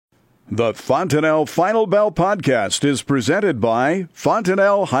The Fontanelle Final Bell podcast is presented by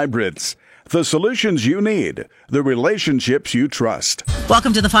Fontanelle Hybrids. The solutions you need, the relationships you trust.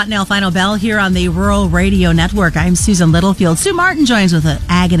 Welcome to the Fontanelle Final Bell here on the Rural Radio Network. I'm Susan Littlefield. Sue Martin joins with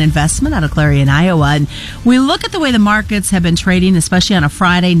Ag and Investment out of Clarion, Iowa. And we look at the way the markets have been trading, especially on a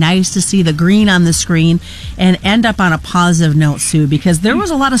Friday. Nice to see the green on the screen and end up on a positive note, Sue, because there was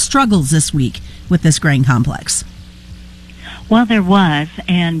a lot of struggles this week with this grain complex. Well, there was,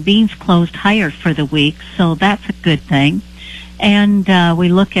 and beans closed higher for the week, so that's a good thing. And we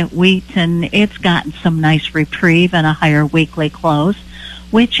look at wheat, and it's gotten some nice reprieve and a higher weekly close,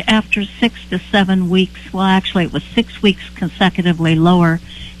 which after 6 to 7 weeks, well, actually it was 6 weeks consecutively lower,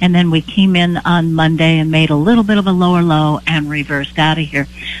 and then we came in on Monday and made a little bit of a lower low and reversed out of here.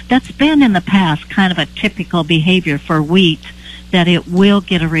 That's been in the past kind of a typical behavior for wheat, that it will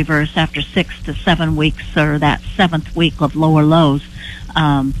get a reverse after 6 to 7 weeks, or that 7th week of lower lows.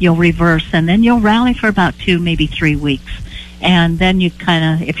 You'll reverse, and then you'll rally for about 2, maybe 3 weeks. And then you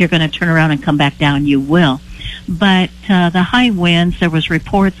kind of, if you're going to turn around and come back down, you will. But the high winds, there was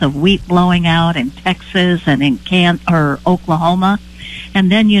reports of wheat blowing out in Texas and in Oklahoma.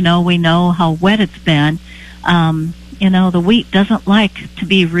 And then, we know how wet it's been. The wheat doesn't like to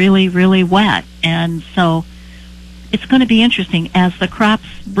be really, really wet. And so it's going to be interesting as the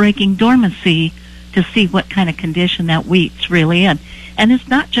crop's breaking dormancy to see what kind of condition that wheat's really in. And it's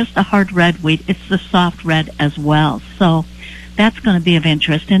not just the hard red wheat, it's the soft red as well. So that's going to be of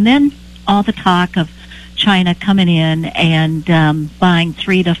interest. And then all the talk of China coming in and buying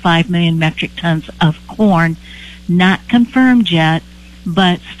 3 to 5 million metric tons of corn, not confirmed yet,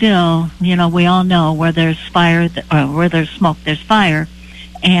 but still, we all know where there's fire, or where there's smoke, there's fire.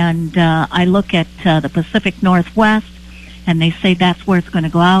 And I look at the Pacific Northwest, and they say that's where it's going to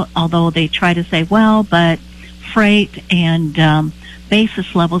go out, although they try to say, well, but freight and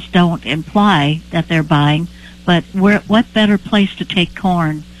basis levels don't imply that they're buying. But what better place to take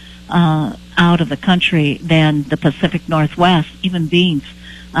corn out of the country than the Pacific Northwest, even beans,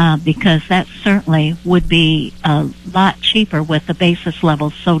 because that certainly would be a lot cheaper with the basis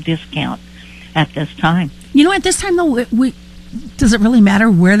levels so discount at this time. At this time, though, does it really matter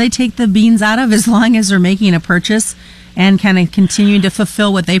where they take the beans out of, as long as they're making a purchase and kind of continuing to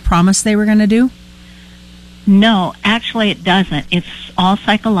fulfill what they promised they were going to do? No, actually it doesn't. It's all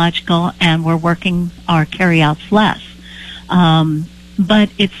psychological, and we're working our carryouts less. But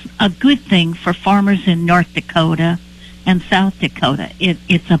it's a good thing for farmers in North Dakota and South Dakota.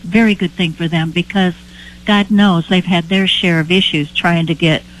 It's a very good thing for them, because God knows they've had their share of issues trying to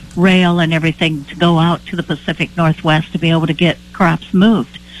get rail and everything to go out to the Pacific Northwest to be able to get crops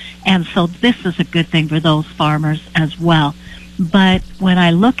moved. And so this is a good thing for those farmers as well. But when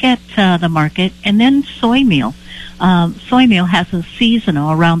I look at the market, and then soy meal has a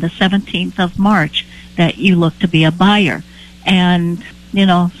seasonal around the 17th of March that you look to be a buyer. And,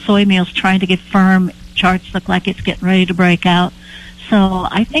 soy meal's trying to get firm. Charts look like it's getting ready to break out. So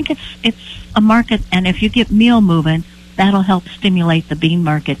I think it's a market, and if you get meal moving, that'll help stimulate the bean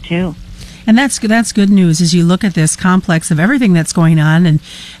market too. And that's good news as you look at this complex of everything that's going on.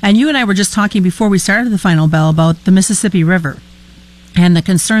 And you and I were just talking before we started the Final Bell about the Mississippi River and the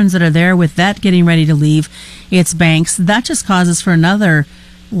concerns that are there with that getting ready to leave its banks. That just causes for another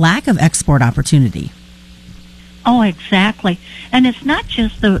lack of export opportunity. Oh, exactly. And it's not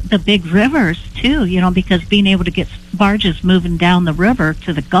just the big rivers too, because being able to get barges moving down the river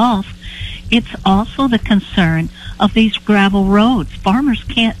to the Gulf, it's also the concern of these gravel roads. Farmers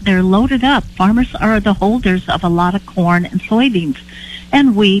they're loaded up. Farmers are the holders of a lot of corn and soybeans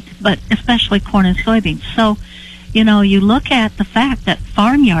and wheat, but especially corn and soybeans. So, you look at the fact that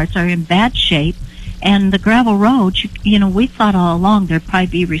farmyards are in bad shape, and the gravel roads, we thought all along there'd probably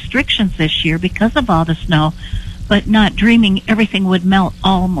be restrictions this year because of all the snow, but not dreaming everything would melt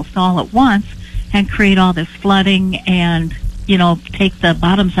almost all at once and create all this flooding and take the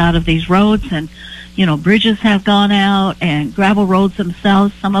bottoms out of these roads. And, bridges have gone out, and gravel roads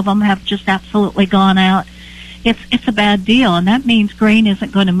themselves, some of them have just absolutely gone out. It's a bad deal, and that means grain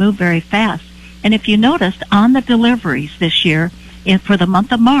isn't going to move very fast. And if you noticed, on the deliveries this year, for the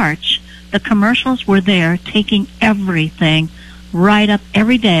month of March, the commercials were there taking everything right up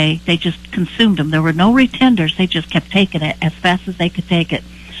every day. They just consumed them. There were no retenders. They just kept taking it as fast as they could take it.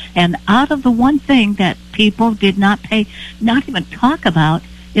 And out of the one thing that people did not even talk about,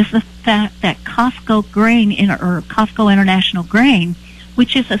 is the fact that Costco International Grain,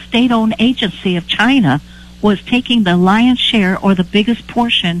 which is a state-owned agency of China, was taking the lion's share, or the biggest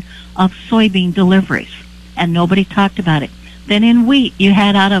portion, of soybean deliveries. And nobody talked about it. Then in wheat, you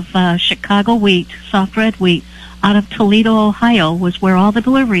had out of Chicago wheat, soft red wheat, out of Toledo, Ohio, was where all the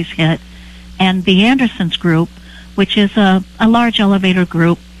deliveries hit. And the Andersons Group, which is a large elevator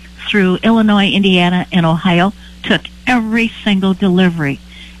group through Illinois, Indiana, and Ohio, took every single delivery.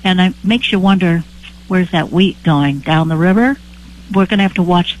 And it makes you wonder, where's that wheat going? Down the river? We're going to have to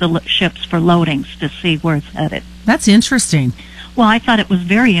watch the ships for loadings to see where it's headed. That's interesting. Well, I thought it was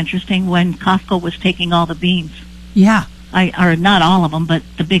very interesting when Costco was taking all the beans. Yeah. Or not all of them, but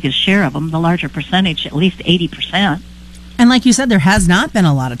the biggest share of them, the larger percentage, at least 80%. And like you said, there has not been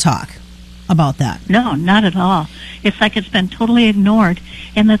a lot of talk about that. No, not at all. It's like it's been totally ignored.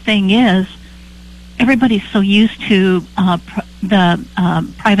 And the thing is, everybody's so used to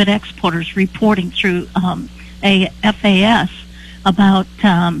the private exporters reporting through a FAS about,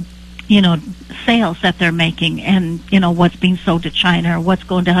 sales that they're making and, what's being sold to China or what's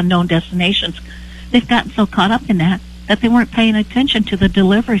going to unknown destinations. They've gotten so caught up in that they weren't paying attention to the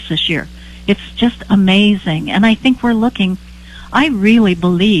deliveries this year. It's just amazing. And I think I really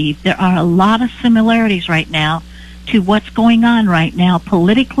believe there are a lot of similarities right now to what's going on right now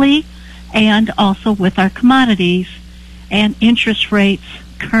politically and also with our commodities and interest rates,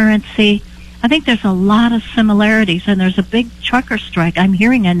 currency. I think there's a lot of similarities, and there's a big trucker strike. I'm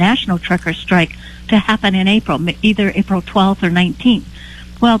hearing a national trucker strike to happen in April, either April 12th or 19th.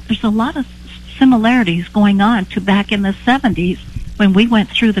 Well, there's a lot of similarities going on to back in the 70s when we went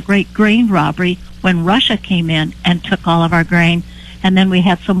through the great grain robbery when Russia came in and took all of our grain, and then we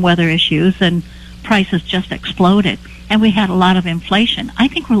had some weather issues and prices just exploded, and we had a lot of inflation. I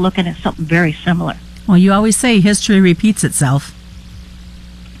think we're looking at something very similar. Well, you always say history repeats itself.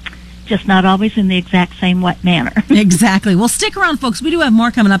 Just not always in the exact same manner. Exactly. Well, stick around, folks. We do have more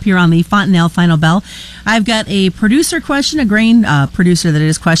coming up here on the Fontanelle Final Bell. I've got a producer question, a grain producer that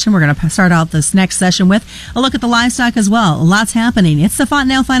is question. We're going to start out this next session with a look at the livestock as well. Lots happening. It's the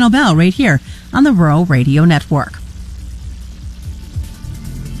Fontanelle Final Bell right here on the Rural Radio Network.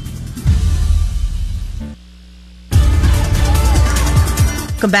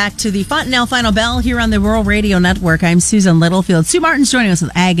 Welcome back to the Fontanelle Final Bell here on the Rural Radio Network. I'm Susan Littlefield. Sue Martin's joining us with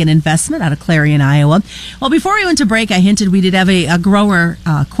Ag and Investment out of Clarion, Iowa. Well, before we went to break, I hinted we did have a grower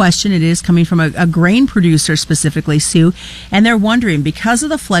question. It is coming from a grain producer specifically, Sue, and they're wondering, because of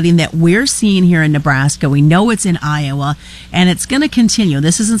the flooding that we're seeing here in Nebraska, we know it's in Iowa, and it's going to continue.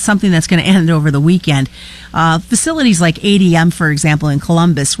 This isn't something that's going to end over the weekend. Facilities like ADM, for example, in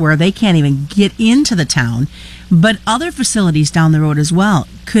Columbus, where they can't even get into the town, but other facilities down the road as well.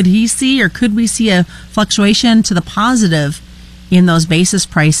 Could we see a fluctuation to the positive in those basis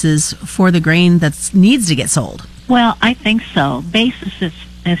prices for the grain that needs to get sold? Well, I think so. Basis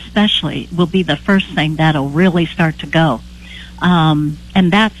especially will be the first thing that'll really start to go. And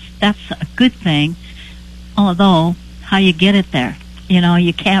that's a good thing, although how you get it there.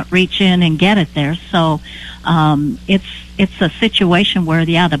 You can't reach in and get it there. So it's a situation where,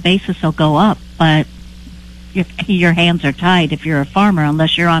 the basis will go up, but your hands are tied if you're a farmer,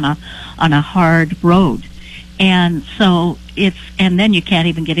 unless you're on a hard road. And so and then you can't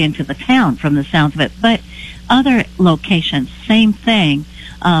even get into the town from the sounds of it. But other locations, same thing.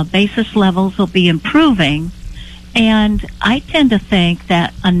 Basis levels will be improving. And I tend to think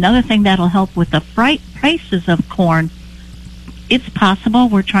that another thing that'll help with the prices of corn, it's possible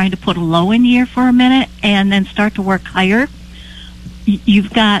we're trying to put a low in year for a minute and then start to work higher.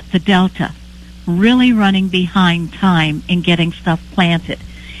 You've got the Delta really running behind time in getting stuff planted.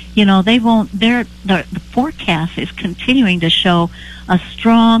 The forecast is continuing to show a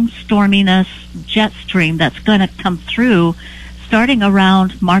strong storminess jet stream that's going to come through starting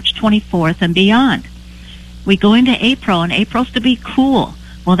around March 24th and beyond. We go into April, and April's to be cool.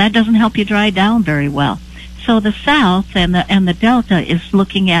 Well, that doesn't help you dry down very well. So the South and the Delta is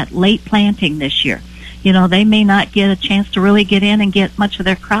looking at late planting this year. They may not get a chance to really get in and get much of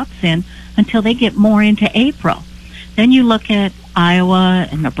their crops in until they get more into April. Then you look at Iowa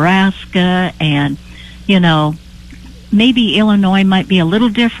and Nebraska and, maybe Illinois might be a little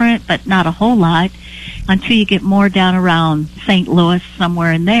different, but not a whole lot. Until you get more down around St. Louis,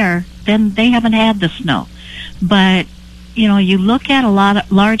 somewhere in there, then they haven't had the snow. But, you look at a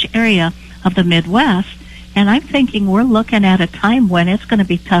large area of the Midwest, and I'm thinking we're looking at a time when it's going to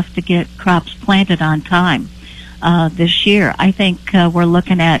be tough to get crops planted on time this year. I think we're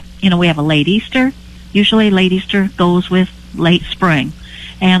looking at, we have a late Easter. Usually late Easter goes with late spring.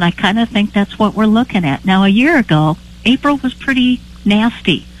 And I kind of think that's what we're looking at. Now, a year ago, April was pretty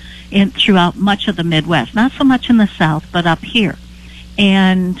nasty throughout much of the Midwest. Not so much in the South, but up here.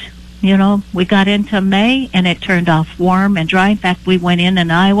 And, we got into May, and it turned off warm and dry. In fact, we went in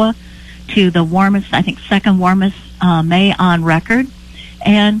Iowa to the warmest, I think second warmest May on record.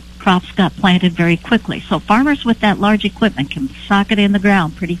 And crops got planted very quickly. So farmers with that large equipment can sock it in the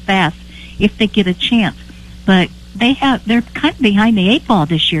ground pretty fast if they get a chance. But they're kind of behind the eight ball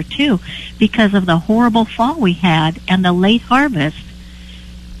this year too, because of the horrible fall we had and the late harvest.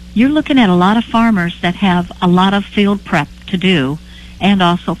 You're looking at a lot of farmers that have a lot of field prep to do and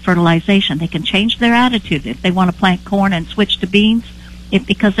also fertilization. They can change their attitude. If they want to plant corn and switch to beans, if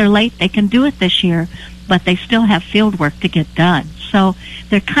because they're late, they can do it this year, but they still have field work to get done. So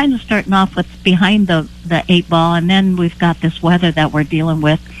they're kind of starting off with behind the eight ball, and then we've got this weather that we're dealing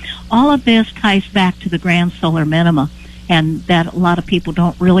with. All of this ties back to the grand solar minima, and that a lot of people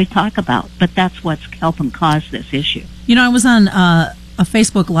don't really talk about, but that's what's helping cause this issue. You know, I was on a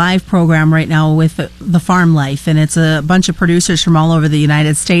Facebook Live program right now with the Farm Life, and it's a bunch of producers from all over the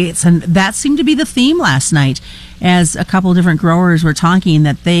United States, and that seemed to be the theme last night as a couple of different growers were talking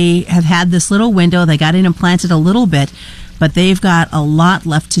that they have had this little window, they got in and planted a little bit, but they've got a lot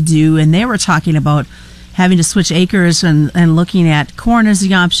left to do, and they were talking about having to switch acres and looking at corn as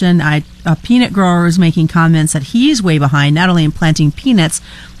the option. A peanut grower was making comments that he's way behind, not only in planting peanuts,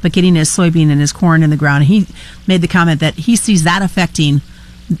 but getting his soybean and his corn in the ground. He made the comment that he sees that affecting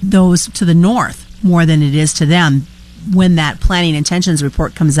those to the north more than it is to them when that planting intentions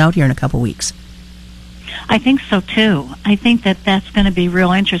report comes out here in a couple weeks. I think so too. I think that that's going to be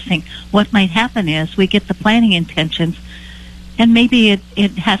real interesting. What might happen is we get the planting intentions, and maybe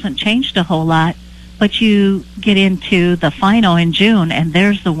it hasn't changed a whole lot, but you get into the final in June, and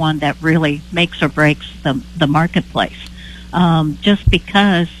there's the one that really makes or breaks the marketplace. Just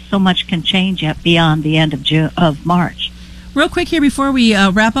because so much can change yet beyond the end of March. Real quick here before we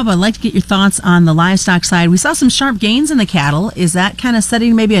wrap up, I'd like to get your thoughts on the livestock side. We saw some sharp gains in the cattle. Is that kind of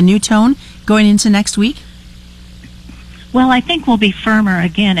setting maybe a new tone going into next week? Well, I think we'll be firmer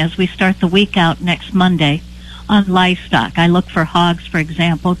again as we start the week out next Monday on livestock. I look for hogs, for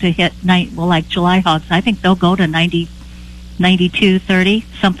example, to hit like July hogs. I think they'll go to 90, 92.30,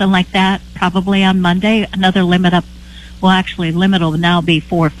 something like that, probably on Monday. Another limit up. Well, actually, limit will now be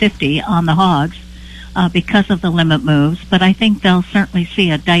 450 on the hogs because of the limit moves, but I think they'll certainly see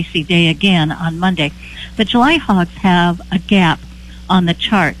a dicey day again on Monday. The July hogs have a gap on the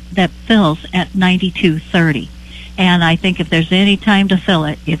chart that fills at 92.30, and I think if there's any time to fill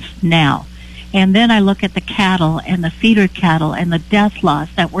it, it's now. And then I look at the cattle and the feeder cattle and the death loss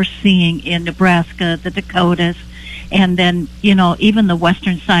that we're seeing in Nebraska, the Dakotas, and then, even the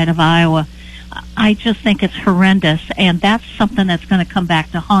western side of Iowa. I just think it's horrendous, and that's something that's going to come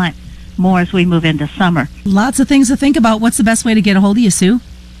back to haunt more as we move into summer. Lots of things to think about. What's the best way to get a hold of you, Sue?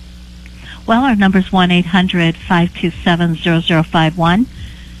 Well, our number's 1-800-527-0051.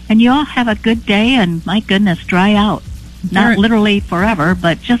 And you all have a good day, and my goodness, dry out. Not literally forever,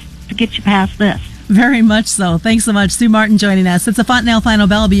 but just to get you past this. Very much so. Thanks so much. Sue Martin joining us. It's a Fontanelle Final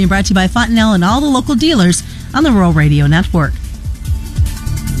Bell being brought to you by Fontanelle and all the local dealers on the Rural Radio Network.